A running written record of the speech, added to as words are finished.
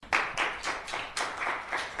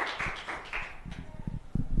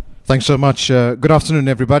Thanks so much. Good afternoon,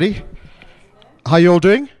 everybody. How you all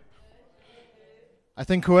doing? I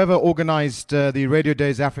think whoever organized the Radio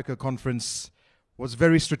Days Africa conference was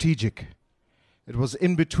very strategic. It was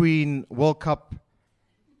in between World Cup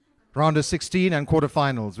round of 16 and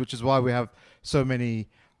quarterfinals, which is why we have so many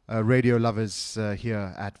radio lovers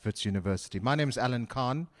here at Wits University. My name is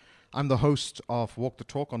Kahn. I'm the host of Walk the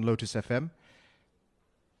Talk on Lotus FM.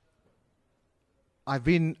 I've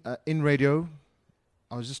been in radio.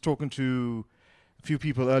 I was just talking to a few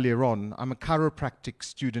people earlier on. I'm a chiropractic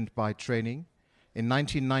student by training. In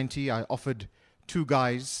 1990, I offered two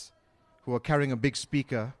guys who were carrying a big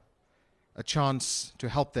speaker a chance to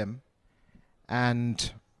help them,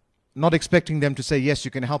 and not expecting them to say, yes,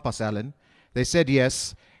 you can help us, Alan. They said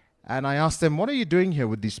yes, and I asked them, what are you doing here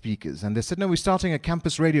with these speakers? And they said, no, we're starting a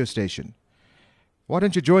campus radio station. Why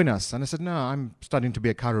don't you join us? And I said, no, I'm studying to be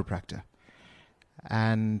a chiropractor.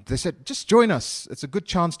 And they said, just join us. It's a good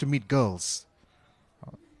chance to meet girls.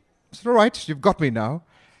 I said, all right, you've got me now.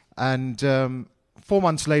 And 4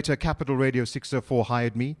 months later, Capital Radio 604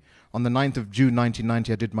 hired me. On the 9th of June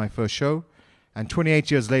 1990, I did my first show. And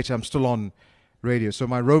 28 years later, I'm still on radio. So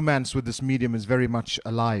my romance with this medium is very much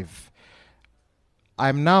alive.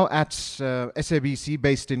 I'm now at SABC,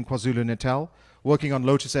 based in KwaZulu-Natal, working on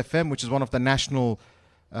Lotus FM, which is one of the national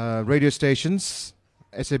radio stations.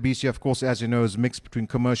 SABC, of course, as you know, is mixed between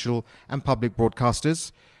commercial and public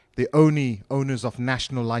broadcasters, the only owners of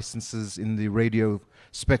national licenses in the radio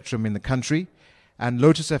spectrum in the country. And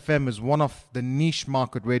Lotus FM is one of the niche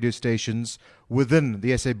market radio stations within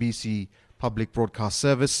the SABC public broadcast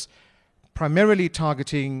service, primarily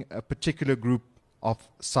targeting a particular group of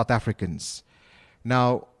South Africans.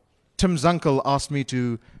 Now, Tim's uncle asked me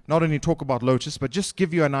to not only talk about Lotus, but just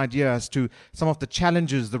give you an idea as to some of the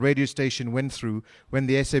challenges the radio station went through when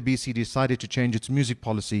the SABC decided to change its music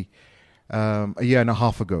policy a year and a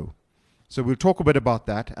half ago. So we'll talk a bit about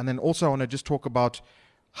that. And then also I want to just talk about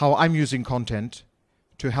how I'm using content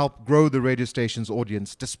to help grow the radio station's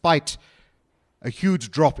audience, despite a huge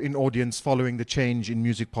drop in audience following the change in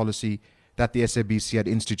music policy that the SABC had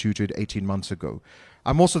instituted 18 months ago.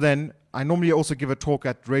 I normally also give a talk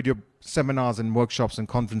at radio seminars and workshops and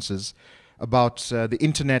conferences about the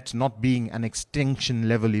internet not being an extinction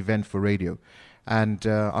level event for radio. And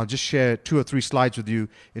I'll just share 2 or 3 slides with you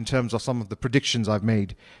in terms of some of the predictions I've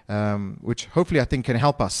made, which hopefully I think can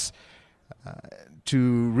help us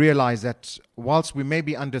to realize that whilst we may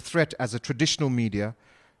be under threat as a traditional media,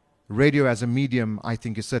 radio as a medium, I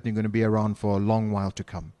think, is certainly going to be around for a long while to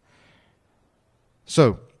come.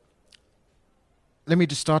 So, let me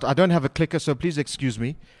just start. I don't have a clicker, so please excuse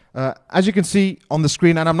me. As you can see on the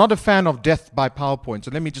screen, and I'm not a fan of death by PowerPoint,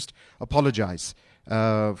 so let me just apologize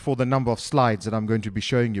for the number of slides that I'm going to be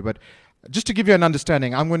showing you. But just to give you an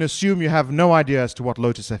understanding, I'm going to assume you have no idea as to what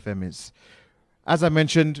Lotus FM is. As I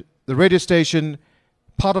mentioned, the radio station,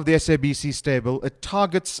 part of the SABC stable, it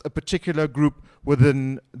targets a particular group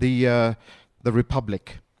within the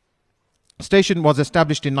Republic. The station was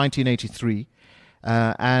established in 1983,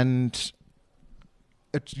 and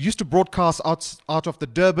it used to broadcast out of the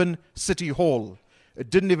Durban City Hall. It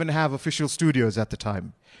didn't even have official studios at the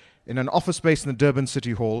time, in an office space in the Durban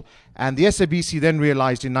City Hall. And the SABC then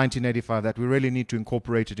realized in 1985 that we really need to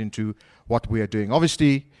incorporate it into what we are doing.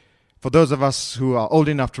 Obviously, for those of us who are old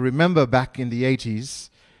enough to remember back in the 80s,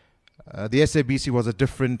 the SABC was a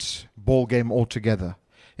different ball game altogether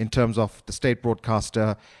in terms of the state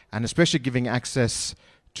broadcaster, and especially giving access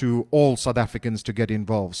to all South Africans to get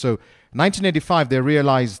involved. So 1985, they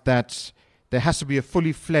realized that there has to be a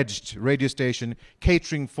fully fledged radio station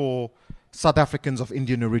catering for South Africans of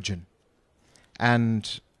Indian origin.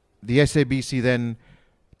 And the SABC then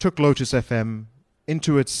took Lotus FM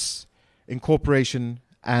into its incorporation,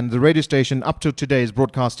 and the radio station up to today is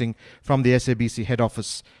broadcasting from the SABC head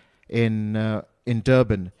office in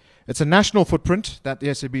Durban. It's a national footprint that the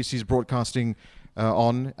SABC is broadcasting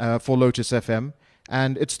on for Lotus FM.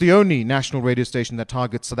 And it's the only national radio station that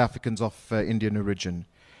targets South Africans of Indian origin.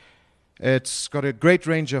 It's got a great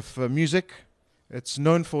range of music. It's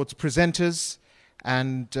known for its presenters.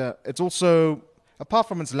 And it's also, apart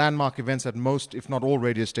from its landmark events that most, if not all,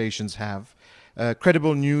 radio stations have,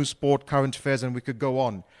 credible news, sport, current affairs, and we could go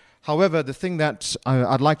on. However, the thing that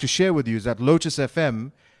I'd like to share with you is that Lotus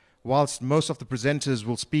FM, whilst most of the presenters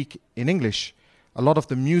will speak in English, a lot of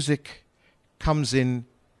the music comes in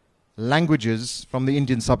languages from the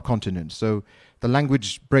Indian subcontinent. So the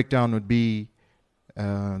language breakdown would be,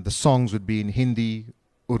 the songs would be in Hindi,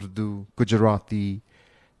 Urdu, Gujarati,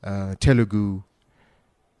 Telugu.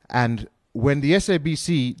 And when the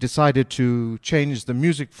SABC decided to change the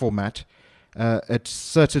music format it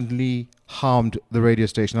certainly harmed the radio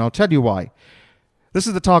station. I'll tell you why. This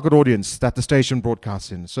is the target audience that the station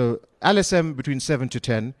broadcasts in. So LSM between 7 to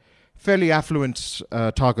 10, fairly affluent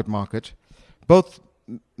target market, both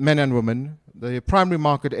men and women. The primary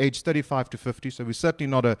market aged 35 to 50, so we're certainly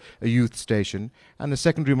not a youth station. And the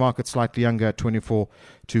secondary market slightly younger at 24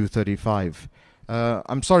 to 35.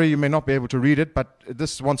 I'm sorry you may not be able to read it, but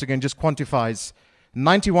this once again just quantifies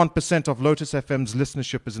 91% of Lotus FM's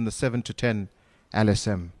listenership is in the 7 to 10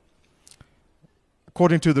 LSM.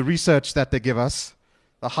 According to the research that they give us,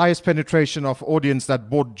 the highest penetration of audience that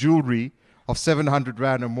bought jewelry of 700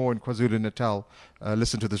 Rand or more in KwaZulu-Natal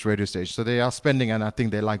listen to this radio station. So they are spending, and I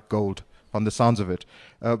think they like gold from the sounds of it.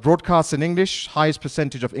 Broadcasts in English, highest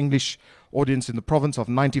percentage of English audience in the province of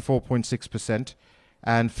 94.6%,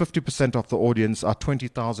 and 50% of the audience are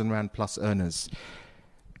 20,000 Rand plus earners.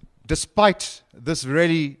 Despite this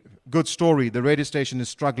really good story, the radio station is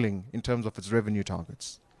struggling in terms of its revenue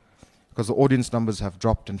targets because the audience numbers have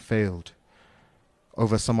dropped and failed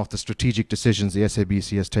over some of the strategic decisions the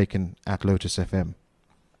SABC has taken at Lotus FM.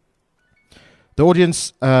 The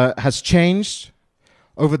audience has changed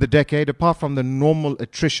over the decade, apart from the normal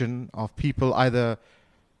attrition of people either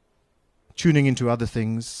tuning into other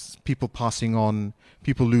things, people passing on,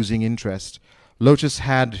 people losing interest. Lotus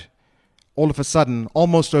had, all of a sudden,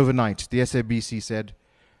 almost overnight, the SABC said,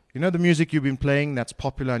 you know the music you've been playing that's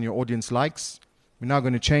popular and your audience likes? We're now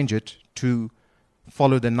going to change it to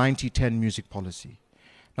follow the 90-10 music policy.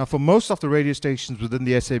 Now, for most of the radio stations within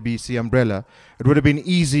the SABC umbrella, it would have been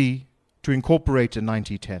easy to incorporate a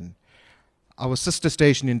 90-10. Our sister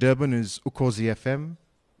station in Durban is Ukhozi FM,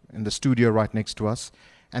 in the studio right next to us,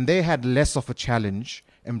 and they had less of a challenge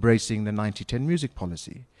embracing the 90-10 music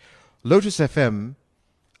policy. Lotus FM,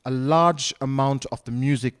 a large amount of the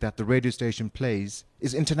music that the radio station plays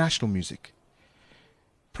is international music,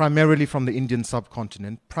 primarily from the Indian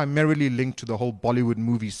subcontinent, primarily linked to the whole Bollywood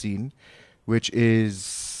movie scene, which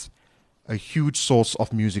is a huge source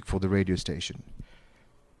of music for the radio station.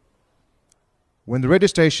 When the radio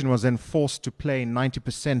station was then forced to play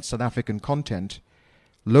 90% South African content,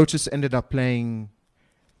 Lotus ended up playing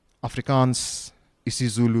Afrikaans,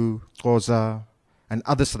 isiZulu, Xhosa, and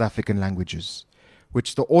other South African languages,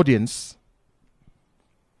 which the audience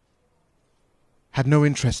had no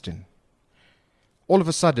interest in. All of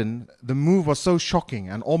a sudden, the move was so shocking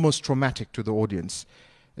and almost traumatic to the audience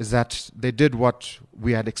is that they did what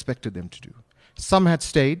we had expected them to do. Some had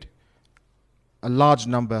stayed, a large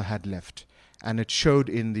number had left, and it showed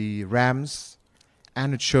in the RAMs,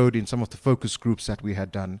 and it showed in some of the focus groups that we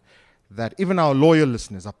had done, that even our loyal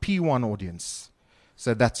listeners, our P1 audience,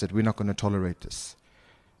 said, that's it, we're not going to tolerate this.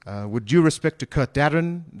 With due respect to Kurt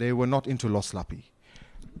Darren, they were not into Los Lapi.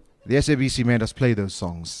 The SABC made us play those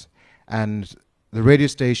songs, and the radio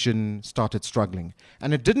station started struggling.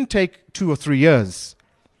 And it didn't take 2 or 3 years.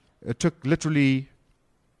 It took literally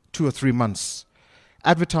 2 or 3 months.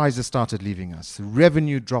 Advertisers started leaving us.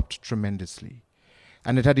 Revenue dropped tremendously.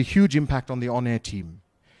 And it had a huge impact on the on-air team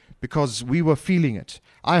because we were feeling it.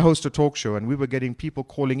 I host a talk show and we were getting people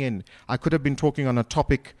calling in. I could have been talking on a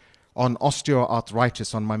topic on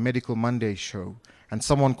osteoarthritis on my Medical Monday show, and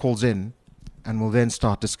someone calls in and will then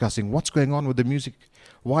start discussing what's going on with the music.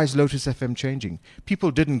 Why is Lotus FM changing?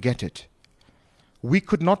 People didn't get it. We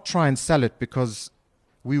could not try and sell it because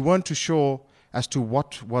we weren't too sure as to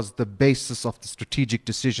what was the basis of the strategic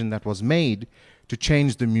decision that was made to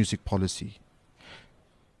change the music policy.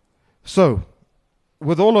 So,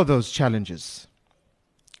 with all of those challenges,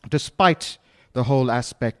 despite the whole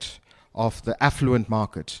aspect of the affluent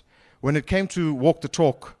market, when it came to Walk the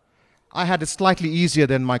Talk, I had it slightly easier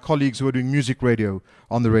than my colleagues who were doing music radio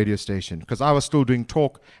on the radio station because I was still doing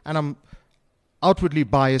talk and I'm outwardly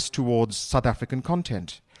biased towards South African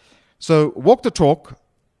content. So Walk the Talk,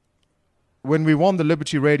 when we won the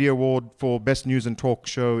Liberty Radio Award for Best News and Talk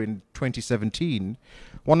Show in 2017,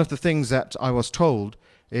 one of the things that I was told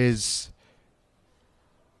is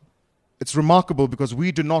it's remarkable because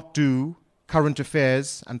we do not do current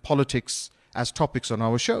affairs and politics as topics on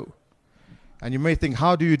our show. And you may think,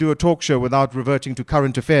 how do you do a talk show without reverting to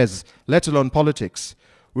current affairs, let alone politics?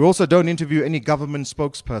 We also don't interview any government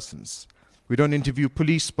spokespersons. We don't interview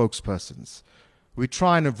police spokespersons. We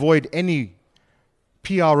try and avoid any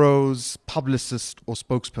PROs, publicists, or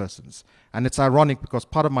spokespersons. And it's ironic because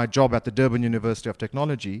part of my job at the Durban University of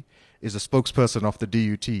Technology is a spokesperson of the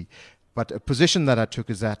DUT. But a position that I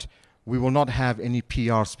took is that we will not have any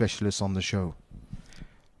PR specialists on the show.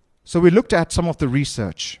 So we looked at some of the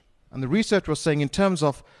research. And the research was saying in terms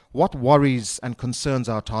of what worries and concerns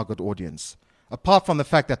our target audience, apart from the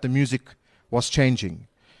fact that the music was changing,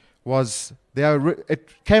 was it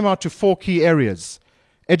came out to 4 key areas.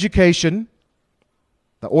 Education,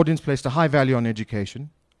 the audience placed a high value on education,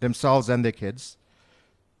 themselves and their kids.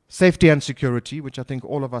 Safety and security, which I think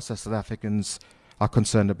all of us as South Africans are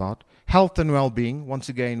concerned about. Health and well-being, once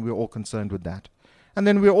again, we're all concerned with that. And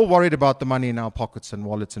then we're all worried about the money in our pockets and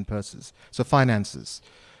wallets and purses, so finances.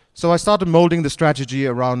 So I started molding the strategy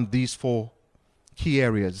around these 4 key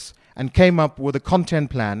areas and came up with a content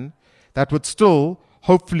plan that would still,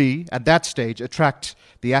 hopefully, at that stage, attract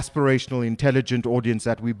the aspirational, intelligent audience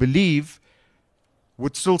that we believe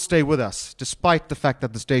would still stay with us, despite the fact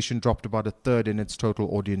that the station dropped about 1/3 in its total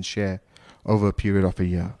audience share over a period of a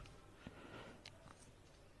year.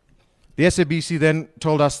 The SABC then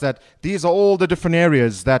told us that these are all the different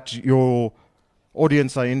areas that your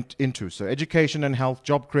audience are into. So education and health,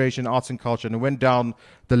 job creation, arts and culture, and it went down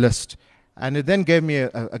the list. And it then gave me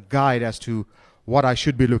a guide as to what I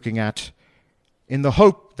should be looking at, in the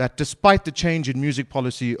hope that despite the change in music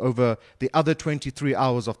policy over the other 23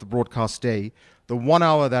 hours of the broadcast day, the 1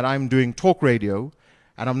 hour that I'm doing talk radio,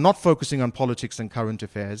 and I'm not focusing on politics and current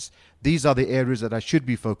affairs, these are the areas that I should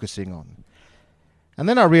be focusing on. And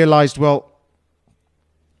then I realized, well,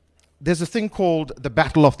 there's a thing called the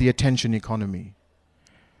battle of the attention economy.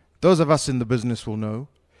 Those of us in the business will know.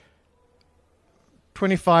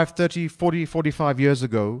 25, 30, 40, 45 years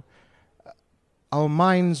ago, our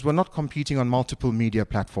minds were not competing on multiple media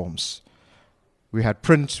platforms. We had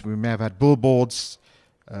print, we may have had billboards,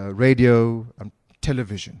 radio, and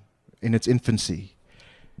television in its infancy.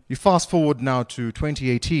 You fast forward now to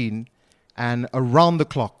 2018, and around the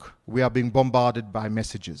clock, we are being bombarded by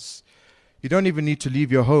messages. You don't even need to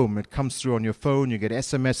leave your home. It comes through on your phone. You get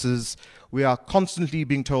SMSs. We are constantly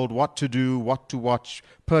being told what to do, what to watch,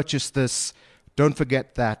 purchase this, don't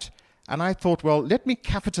forget that. And I thought, well, let me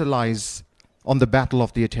capitalize on the battle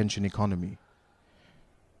of the attention economy.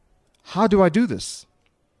 How do I do this?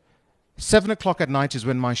 7 o'clock at night is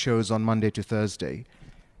when my show is on Monday to Thursday.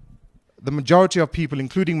 The majority of people,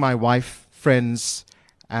 including my wife, friends,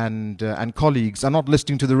 and colleagues, are not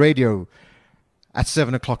listening to the radio at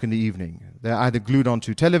 7 o'clock in the evening. They're either glued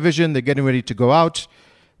onto television, they're getting ready to go out,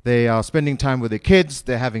 they are spending time with their kids,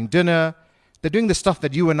 they're having dinner, they're doing the stuff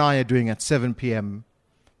that you and I are doing at 7 p.m.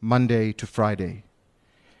 Monday to Friday.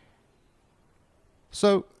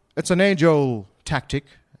 So it's an age-old tactic,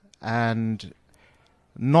 and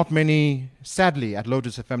not many, sadly, at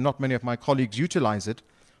Lotus FM, not many of my colleagues utilize it,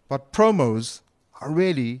 but promos are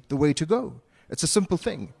really the way to go. It's a simple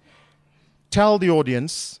thing. Tell the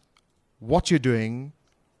audience what you're doing,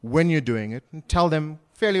 when you're doing it, and tell them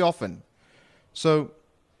fairly often. So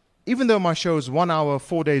even though my show is 1 hour,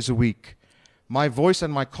 4 days a week, my voice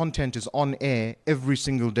and my content is on air every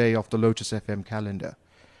single day of the Lotus FM calendar,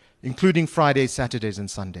 including Fridays, Saturdays, and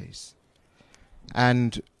Sundays.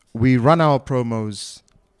 And we run our promos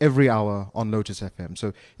every hour on Lotus FM.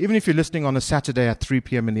 So even if you're listening on a Saturday at 3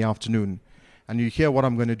 p.m. in the afternoon, and you hear what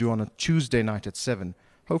I'm going to do on a Tuesday night at 7,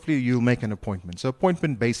 hopefully you'll make an appointment. So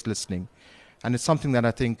appointment-based listening. And it's something that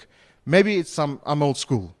I think, maybe I'm old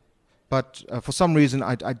school, but for some reason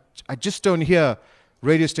I just don't hear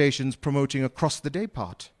radio stations promoting across the day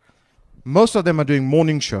part. Most of them are doing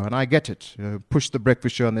morning show, and I get it. Push the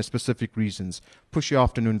breakfast show on their specific reasons. Push your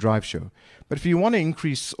afternoon drive show. But if you want to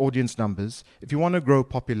increase audience numbers, if you want to grow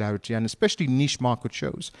popularity, and especially niche market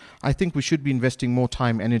shows, I think we should be investing more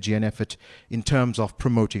time, energy, and effort in terms of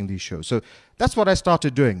promoting these shows. So that's what I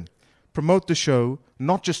started doing. Promote the show,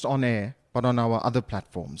 not just on air, but on our other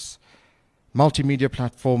platforms. Multimedia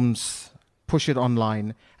platforms, push it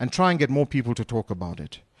online, and try and get more people to talk about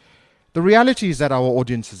it. The reality is that our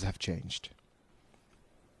audiences have changed.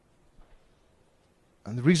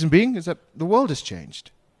 And the reason being is that the world has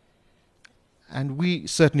changed. And we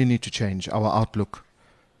certainly need to change our outlook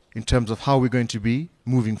in terms of how we're going to be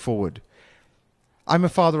moving forward. I'm a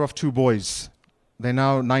father of 2 boys. They're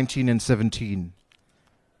now 19 and 17.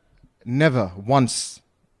 Never once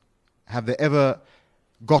have they ever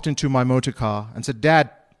got into my motor car and said, "Dad,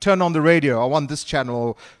 turn on the radio. I want this channel,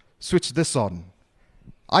 or switch this on."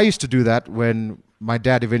 I used to do that when my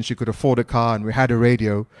dad eventually could afford a car and we had a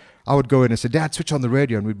radio. I would go in and say, "Dad, switch on the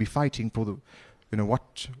radio," and we'd be fighting for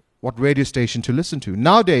what radio station to listen to.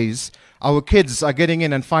 Nowadays, our kids are getting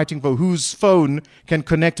in and fighting for whose phone can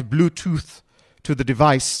connect Bluetooth to the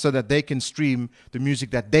device so that they can stream the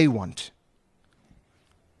music that they want.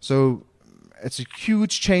 So it's a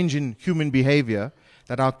huge change in human behavior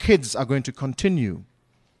that our kids are going to continue.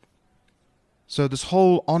 So this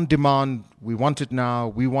whole on-demand, we want it now,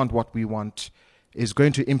 we want what we want, is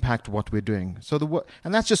going to impact what we're doing. So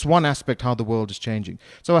and that's just one aspect how the world is changing.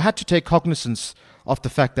 So I had to take cognizance of the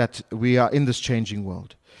fact that we are in this changing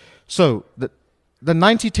world. So the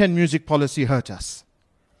 90-10 music policy hurt us.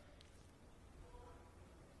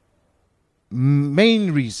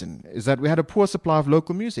 Main reason is that we had a poor supply of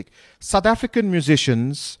local music. South African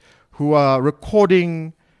musicians who are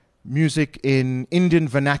recording music in Indian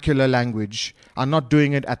vernacular language are not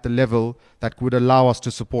doing it at the level that would allow us to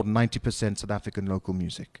support 90% South African local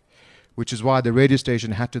music, which is why the radio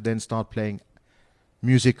station had to then start playing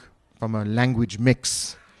music from a language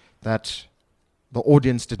mix that the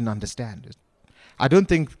audience didn't understand. I don't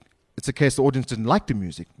think it's a case the audience didn't like the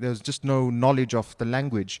music. There was just no knowledge of the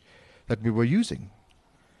language that we were using.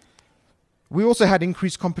 We also had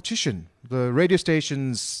increased competition. The radio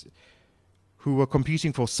stations who were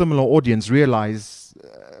competing for similar audience realized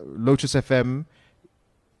Lotus FM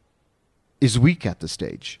is weak at this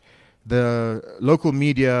stage. The local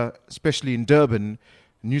media, especially in Durban,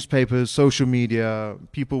 newspapers, social media,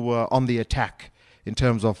 people were on the attack in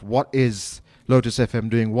terms of what is Lotus FM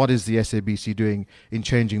doing, what is the SABC doing in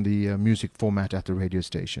changing the music format at the radio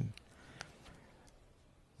station.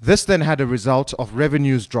 This then had a result of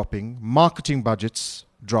revenues dropping, marketing budgets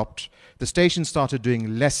dropped, the station started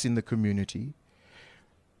doing less in the community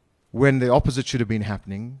when the opposite should have been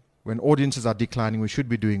happening. When audiences are declining, we should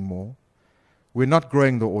be doing more. We're not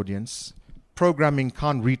growing the audience. Programming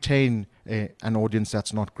can't retain an audience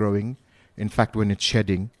that's not growing, in fact, when it's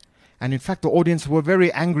shedding. And in fact, the audience were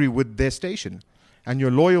very angry with their station. And your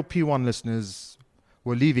loyal P1 listeners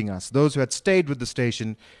were leaving us, those who had stayed with the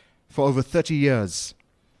station for over 30 years.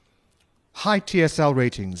 High TSL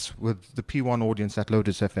ratings with the P1 audience at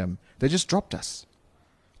Lotus FM. They just dropped us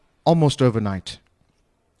almost overnight.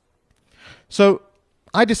 So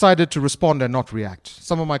I decided to respond and not react.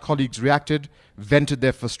 Some of my colleagues reacted, vented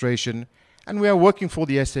their frustration, and we are working for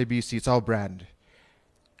the SABC. It's our brand.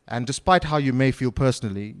 And despite how you may feel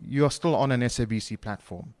personally, you are still on an SABC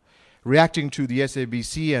platform. Reacting to the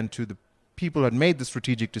SABC and to the people who had made the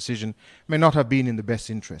strategic decision may not have been in the best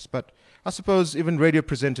interest. But I suppose even radio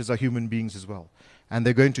presenters are human beings as well, and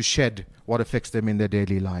they're going to shed what affects them in their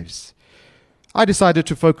daily lives. I decided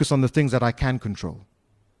to focus on the things that I can control.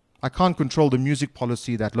 I can't control the music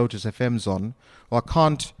policy that Lotus FM's on, or I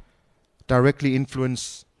can't directly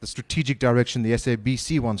influence the strategic direction the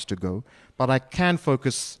SABC wants to go, but I can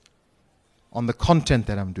focus on the content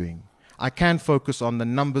that I'm doing. I can focus on the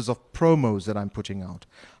numbers of promos that I'm putting out.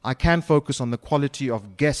 I can focus on the quality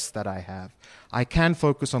of guests that I have. I can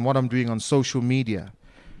focus on what I'm doing on social media.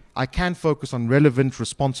 I can focus on relevant,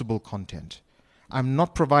 responsible content. I'm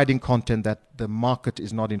not providing content that the market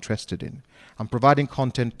is not interested in. I'm providing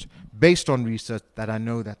content based on research that I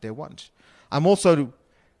know that they want. I'm also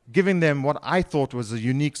giving them what I thought was a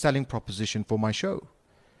unique selling proposition for my show.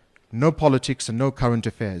 No politics and no current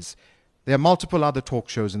affairs. There are multiple other talk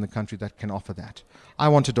shows in the country that can offer that. I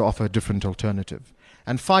wanted to offer a different alternative.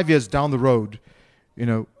 And 5 years down the road,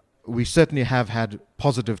 we certainly have had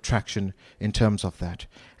positive traction in terms of that.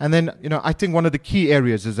 And then, I think one of the key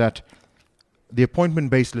areas is that the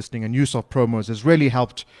appointment-based listening and use of promos has really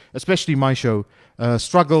helped, especially my show,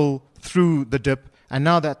 struggle through the dip. And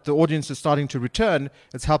now that the audience is starting to return,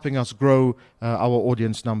 it's helping us grow our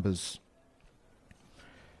audience numbers.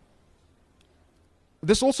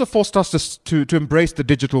 This also forced us to embrace the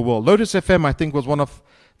digital world. Lotus FM, I think, was one of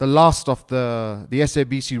the last of the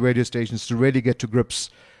SABC radio stations to really get to grips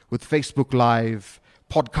with Facebook Live,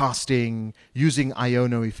 podcasting, using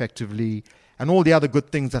Iono effectively, and all the other good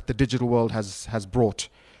things that the digital world has brought.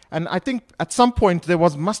 And I think at some point there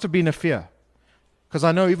must have been a fear. Because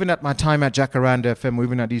I know even at my time at Jacaranda FM or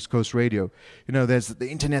even at East Coast Radio, there's the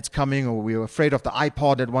internet's coming, or we were afraid of the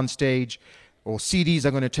iPod at one stage, or CDs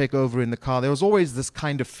are going to take over in the car. There was always this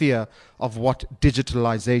kind of fear of what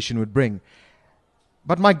digitalization would bring.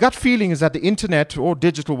 But my gut feeling is that the internet or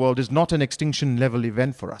digital world is not an extinction level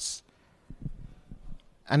event for us.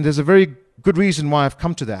 And there's a very good reason why I've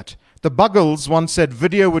come to that. The Buggles once said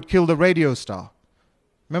video would kill the radio star.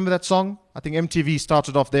 Remember that song? I think MTV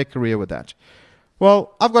started off their career with that.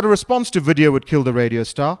 Well, I've got a response to video would kill the radio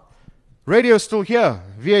star. Radio's still here.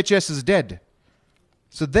 VHS is dead.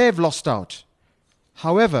 So they've lost out.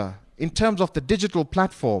 However, in terms of the digital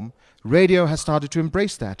platform, radio has started to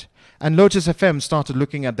embrace that. And Lotus FM started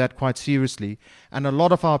looking at that quite seriously. And a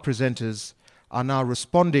lot of our presenters are now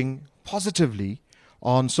responding positively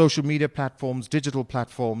on social media platforms, digital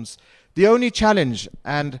platforms. The only challenge,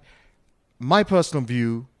 and my personal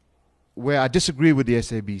view, where I disagree with the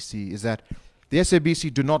SABC, is that the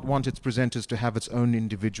SABC do not want its presenters to have its own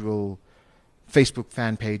individual Facebook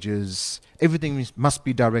fan pages. Everything must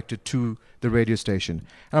be directed to the radio station.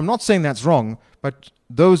 And I'm not saying that's wrong, but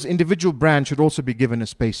those individual brands should also be given a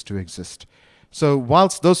space to exist. So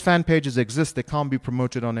whilst those fan pages exist, they can't be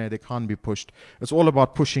promoted on air, they can't be pushed. It's all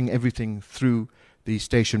about pushing everything through the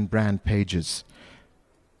station brand pages.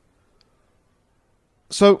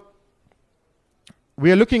 So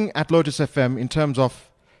we are looking at Lotus FM in terms of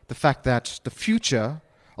the fact that the future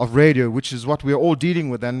of radio, which is what we're all dealing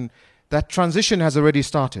with, and that transition has already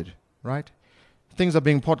started, right? Things are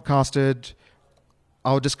being podcasted,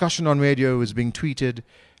 our discussion on radio is being tweeted,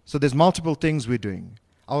 so there's multiple things we're doing.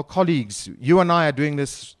 Our colleagues, you and I are doing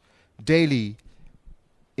this daily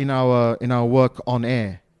in our work on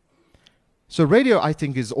air. So radio, I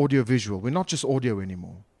think, is audio-visual. We're not just audio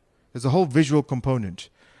anymore. There's a whole visual component.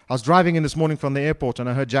 I was driving in this morning from the airport and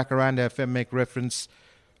I heard Jacaranda FM make reference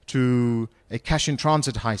to a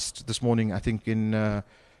cash-in-transit heist this morning, I think, in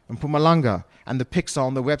Mpumalanga, and the pics are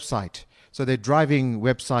on the website. So they're driving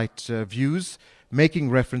website views, making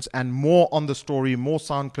reference, and more on the story, more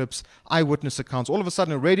sound clips, eyewitness accounts. All of a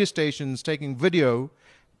sudden, a radio station's taking video,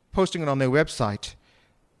 posting it on their website.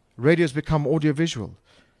 Radio's become audiovisual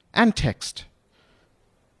and text.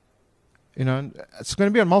 You know, it's going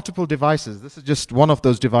to be on multiple devices. This is just one of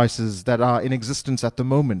those devices that are in existence at the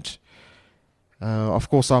moment. Of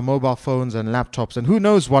course, our mobile phones and laptops, and who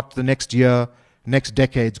knows what the next year, next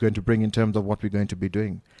decade is going to bring in terms of what we're going to be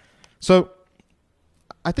doing. So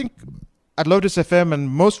I think at Lotus FM and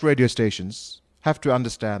most radio stations have to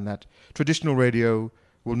understand that traditional radio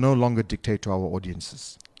will no longer dictate to our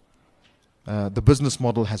audiences. The business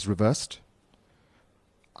model has reversed.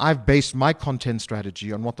 I've based my content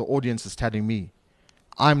strategy on what the audience is telling me.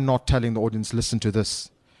 I'm not telling the audience, listen to this.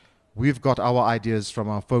 We've got our ideas from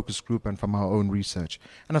our focus group and from our own research.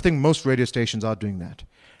 And I think most radio stations are doing that.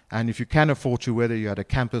 And if you can afford to, whether you're at a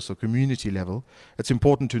campus or community level, it's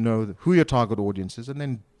important to know who your target audience is and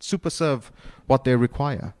then super serve what they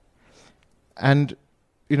require. And,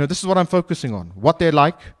 you know, this is what I'm focusing on. What they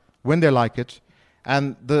like, when they like it.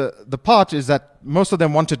 And the part is that most of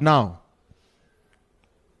them want it now.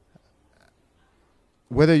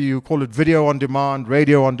 Whether you call it video on demand,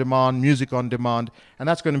 radio on demand, music on demand, and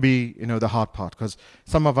that's going to be, you know, the hard part, because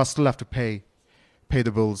some of us still have to pay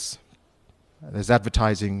the bills. There's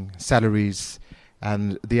advertising, salaries,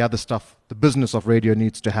 and the other stuff. The business of radio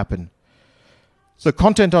needs to happen. So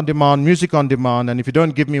content on demand, music on demand, and if you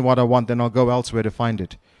don't give me what I want, then I'll go elsewhere to find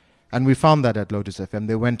it. And we found that at Lotus FM.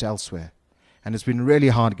 They went elsewhere. And it's been really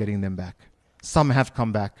hard getting them back. Some have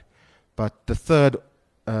come back, but the third,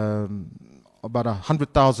 about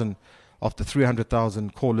 100,000 of the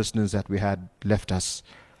 300,000 core listeners that we had left us,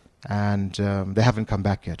 and they haven't come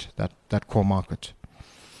back yet, that core market.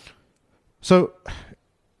 So,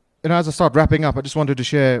 you know, as I start wrapping up, I just wanted to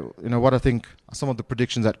share, you know, what I think are some of the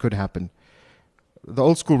predictions that could happen. The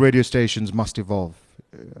old school radio stations must evolve,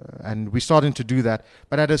 and we're starting to do that,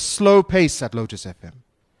 but at a slow pace at Lotus FM.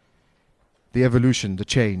 The evolution, the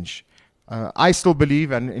change. I still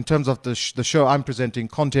believe, and in terms of the show I'm presenting,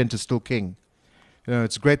 content is still king. You know,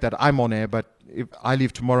 it's great that I'm on air, but if I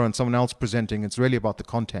leave tomorrow and someone else presenting, it's really about the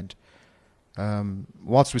content.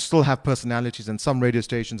 Whilst we still have personalities, and some radio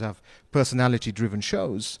stations have personality-driven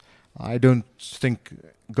shows, I don't think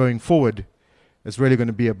going forward it's really going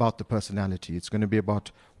to be about the personality. It's going to be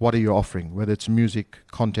about what are you offering, whether it's music,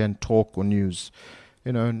 content, talk, or news.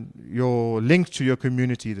 You know, your link to your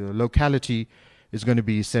community, the locality, is going to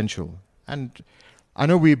be essential. And I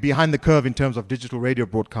know we're behind the curve in terms of digital radio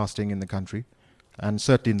broadcasting in the country, and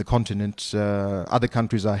certainly in the continent. Other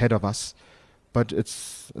countries are ahead of us, but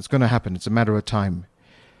it's going to happen. It's a matter of time.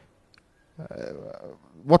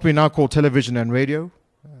 What we now call television and radio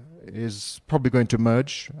is probably going to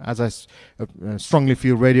merge. As I strongly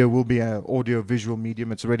feel, radio will be an audio-visual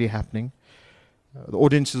medium. It's already happening. The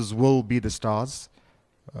audiences will be the stars.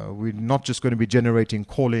 We're not just going to be generating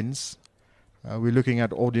call-ins. We're looking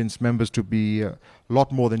at audience members to be a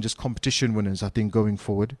lot more than just competition winners, I think, going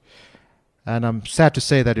forward. And I'm sad to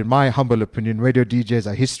say that, in my humble opinion, radio DJs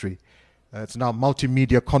are history. It's now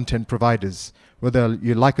multimedia content providers. Whether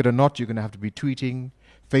you like it or not, you're going to have to be tweeting,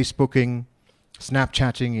 Facebooking,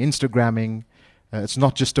 Snapchatting, Instagramming. It's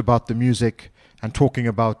not just about the music and talking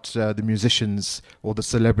about the musicians or the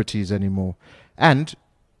celebrities anymore. And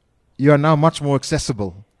you are now much more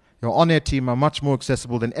accessible. Your on-air team are much more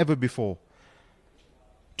accessible than ever before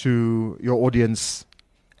to your audience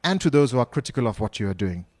and to those who are critical of what you are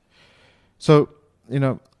doing. So, you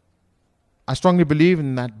know, I strongly believe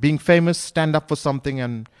in that being famous, stand up for something,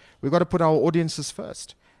 and we've got to put our audiences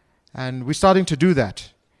first. And we're starting to do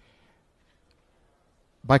that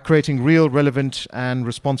by creating real, relevant, and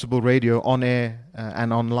responsible radio on air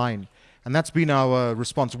and online. And that's been our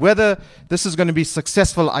response. Whether this is going to be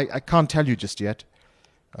successful, I can't tell you just yet.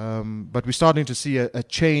 But we're starting to see a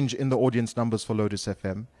change in the audience numbers for Lotus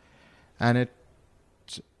FM. And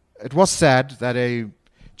it was sad that a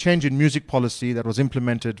change in music policy that was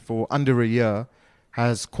implemented for under a year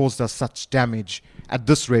has caused us such damage at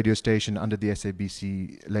this radio station under the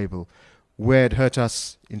SABC label, where it hurt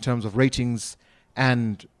us in terms of ratings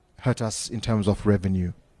and hurt us in terms of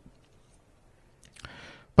revenue.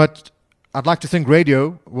 But I'd like to think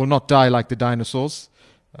radio will not die like the dinosaurs,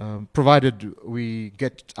 provided we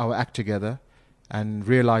get our act together and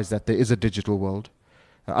realize that there is a digital world.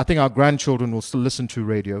 I think our grandchildren will still listen to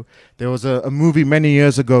radio. There was a movie many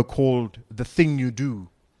years ago called The Thing You Do,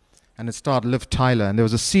 and it starred Liv Tyler. And there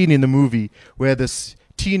was a scene in the movie where this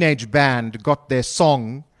teenage band got their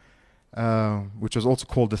song, which was also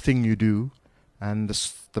called The Thing You Do, and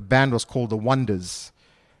the band was called The Wonders.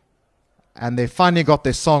 And they finally got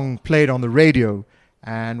their song played on the radio,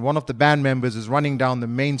 and one of the band members is running down the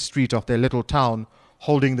main street of their little town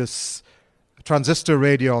holding this transistor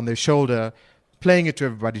radio on their shoulder, playing it to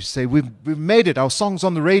everybody to say, we've made it, our song's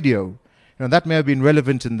on the radio. You know, that may have been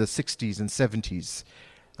relevant in the 60s and 70s.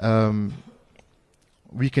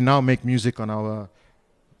 We can now make music on our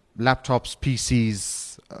laptops,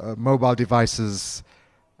 PCs, mobile devices,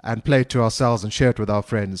 and play it to ourselves and share it with our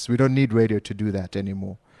friends. We don't need radio to do that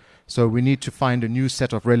anymore. So we need to find a new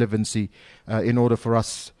set of relevancy in order for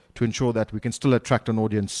us to ensure that we can still attract an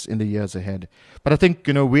audience in the years ahead. But I think,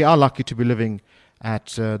 you know, we are lucky to be living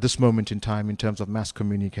at this moment in time in terms of mass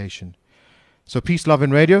communication. So peace, love,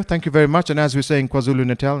 and radio. Thank you very much. And as we say in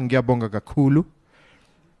KwaZulu-Natal, ngiyabonga kakhulu.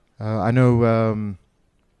 I know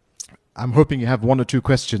I'm hoping you have one or two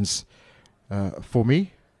questions for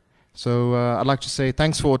me. So I'd like to say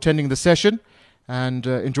thanks for attending the session and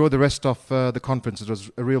enjoy the rest of the conference. It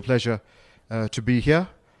was a real pleasure to be here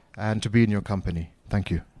and to be in your company.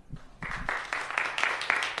 Thank you.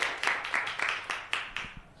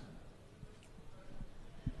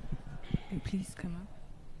 Please come up.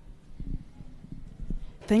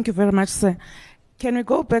 Thank you very much, sir. Can we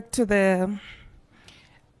go back to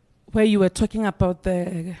where you were talking about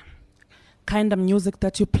the kind of music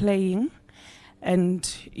that you're playing, and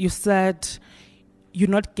you said you're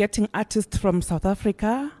not getting artists from South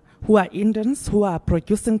Africa who are Indians, who are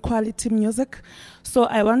producing quality music. So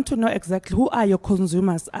I want to know exactly who are your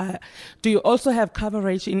consumers. Do you also have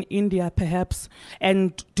coverage in India, perhaps?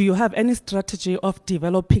 And do you have any strategy of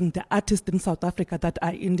developing the artists in South Africa that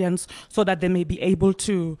are Indians so that they may be able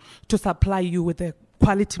to supply you with the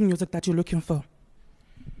quality music that you're looking for?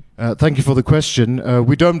 Thank you for the question.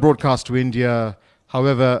 We don't broadcast to India.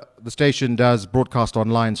 However, the station does broadcast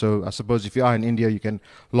online. So I suppose if you are in India, you can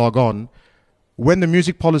log on. When the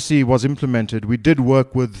music policy was implemented, we did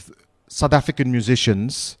work with South African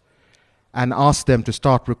musicians and asked them to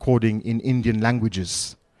start recording in Indian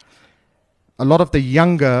languages. A lot of the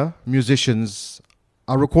younger musicians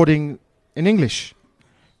are recording in English.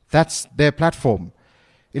 That's their platform.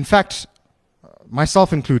 In fact,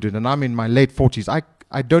 myself included, and I'm in my late 40s,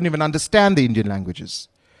 I don't even understand the Indian languages.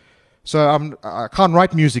 So I can't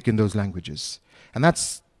write music in those languages. And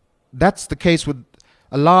that's the case with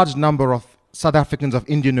a large number of South Africans of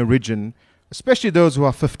Indian origin, especially those who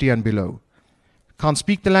are 50 and below. Can't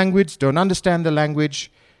speak the language, don't understand the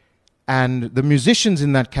language, and the musicians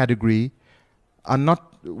in that category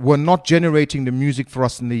were not generating the music for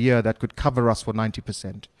us in the year that could cover us for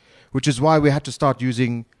 90%, which is why we had to start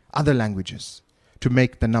using other languages to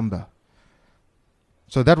make the number.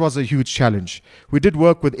 So that was a huge challenge. We did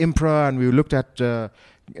work with IMPRA, and we looked at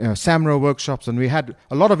SAMRO workshops, and we had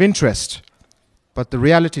a lot of interest. But the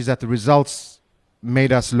reality is that the results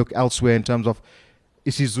made us look elsewhere in terms of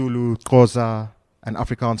isiZulu, Xhosa, and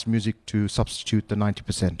Afrikaans music to substitute the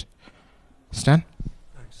 90%. Stan?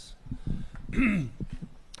 Thanks.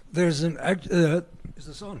 Is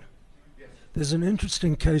this on? Yes. There's an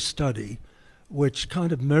interesting case study which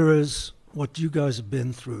kind of mirrors what you guys have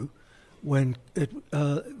been through. When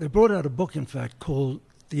they brought out a book, in fact, called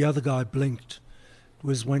The Other Guy Blinked. It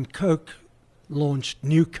was when Coke launched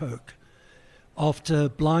New Coke, after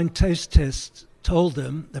blind taste tests told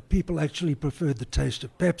them that people actually preferred the taste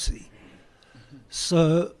of Pepsi.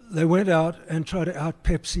 So they went out and tried to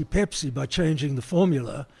out-Pepsi Pepsi by changing the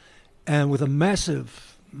formula, and with a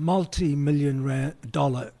massive multi-million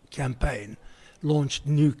dollar campaign, launched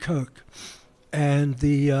New Coke. And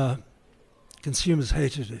the consumers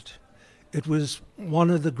hated it. It was one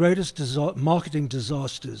of the greatest marketing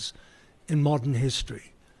disasters in modern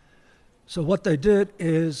history. So what they did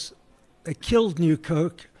is they killed New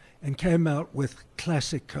Coke and came out with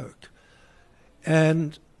Classic Coke.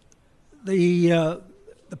 And the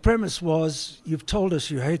premise was, you've told us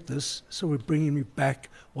you hate this, so we're bringing you back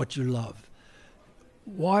what you love.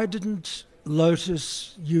 why didn't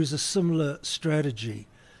Lotus use a similar strategy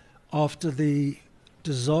after the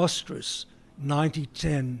disastrous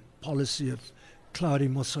 90-10 policy of Claudia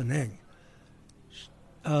Mosoneng?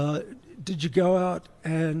 Did you go out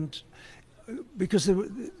and, because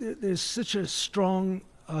there's such a strong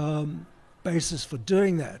basis for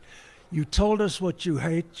doing that. You told us what you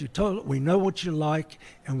hate, we know what you like,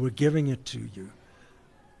 and we're giving it to you.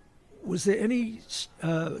 Was there any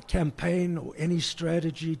campaign or any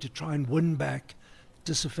strategy to try and win back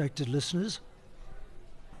disaffected listeners?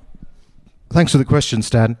 Thanks for the question,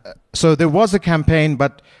 Stan. So there was a campaign,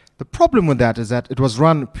 but the problem with that is that it was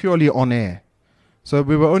run purely on air. So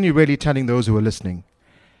we were only really telling those who were listening.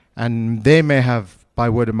 And they may have, by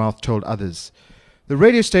word of mouth, told others. The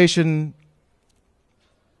radio station,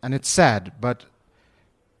 and it's sad, but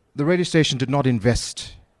the radio station did not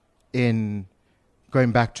invest in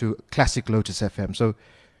going back to classic Lotus FM. So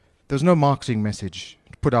there's no marketing message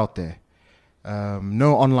to put out there.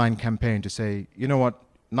 No online campaign to say, you know what,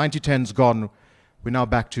 90-10's gone, we're now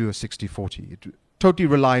back to a 60-40. Totally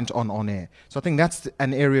reliant on air. So I think that's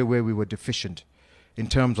an area where we were deficient in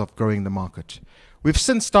terms of growing the market. We've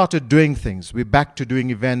since started doing things. We're back to doing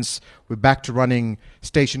events. We're back to running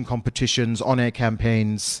station competitions, on-air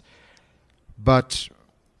campaigns. But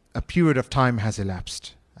a period of time has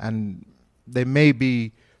elapsed. And there may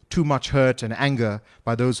be too much hurt and anger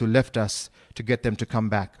by those who left us to get them to come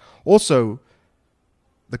back. Also,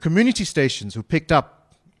 the community stations who picked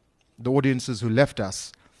up the audiences who left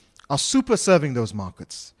us are super serving those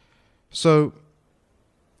markets. So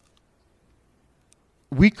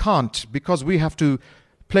we can't, because we have to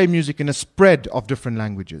play music in a spread of different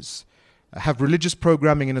languages, have religious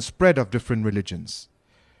programming in a spread of different religions.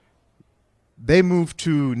 They move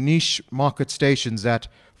to niche market stations that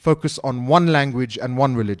focus on one language and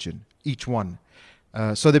one religion, each one.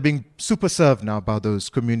 So they're being super served now by those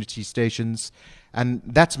community stations, and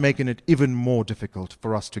that's making it even more difficult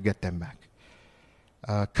for us to get them back.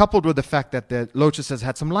 Coupled with the fact that the Lotus has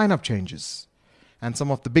had some lineup changes, and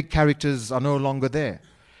some of the big characters are no longer there.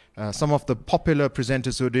 Some of the popular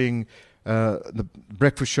presenters who were doing the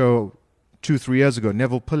breakfast show 2-3 years ago,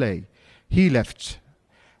 Neville Pillay, he left.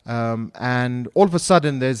 And all of a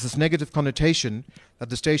sudden there's this negative connotation that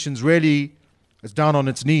the station's really is down on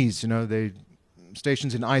its knees. You know, the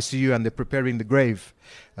station's in ICU and they're preparing the grave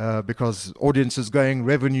because audience is going,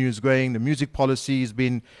 revenue is going, the music policy has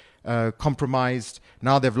been compromised.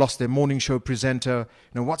 Now they've lost their morning show presenter.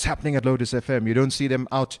 You know, what's happening at Lotus FM? You don't see them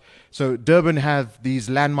out. So Durban have these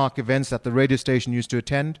landmark events that the radio station used to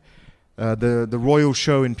attend. The Royal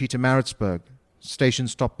Show in Pietermaritzburg, station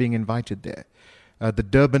stopped being invited there. The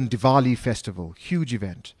Durban Diwali Festival, huge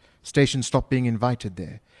event. Station stopped being invited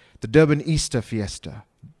there. The Durban Easter Fiesta,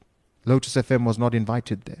 Lotus FM was not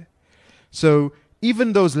invited there. So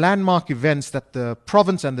even those landmark events that the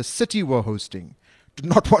province and the city were hosting did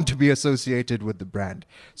not want to be associated with the brand.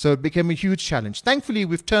 So it became a huge challenge. Thankfully,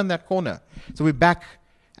 we've turned that corner. So we're back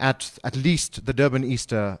at least the Durban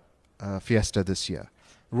Easter Fiesta this year.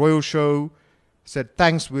 Royal Show said,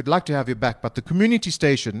 thanks, we'd like to have you back, but the community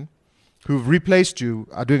station who've replaced you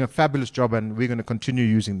are doing a fabulous job and we're going to continue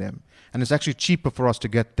using them. And it's actually cheaper for us to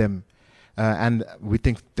get them and we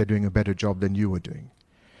think they're doing a better job than you were doing.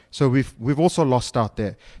 So we've also lost out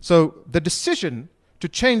there. So the decision to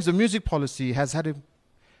change the music policy has had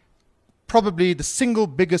probably the single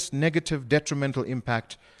biggest negative detrimental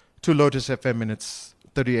impact to Lotus FM in its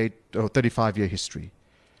 38 or 35-year history,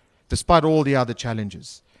 despite all the other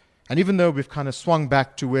challenges. And even though we've kind of swung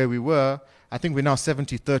back to where we were, I think we're now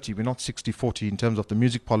 70-30. We're not 60-40 in terms of the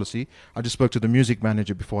music policy. I just spoke to the music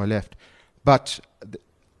manager before I left. But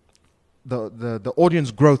the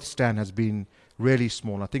audience growth, Stan, has been really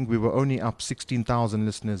small. I think we were only up 16,000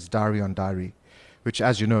 listeners diary on diary, which,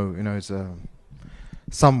 as you know, is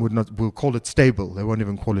some will call it stable. They won't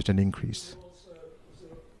even call it an increase. Also, was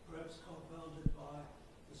it perhaps compounded by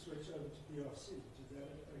the switch over to BRC? Did that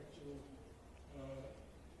affect your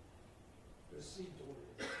received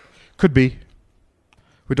audience? Could be.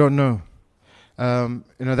 We don't know.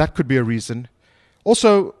 That could be a reason.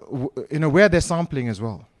 Also, where they're sampling as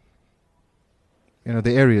well.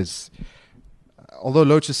 The areas. Although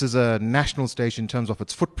Lotus is a national station in terms of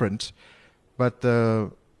its footprint, but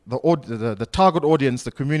the target audience,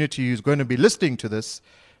 the community who's going to be listening to this,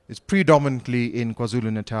 is predominantly in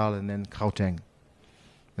KwaZulu-Natal and then Gauteng.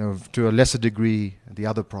 To a lesser degree, the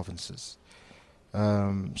other provinces.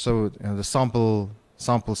 So the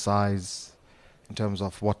sample size, in terms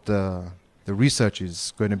of what the research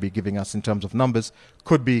is going to be giving us in terms of numbers,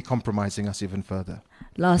 could be compromising us even further.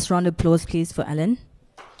 Last round of applause, please, for Alan.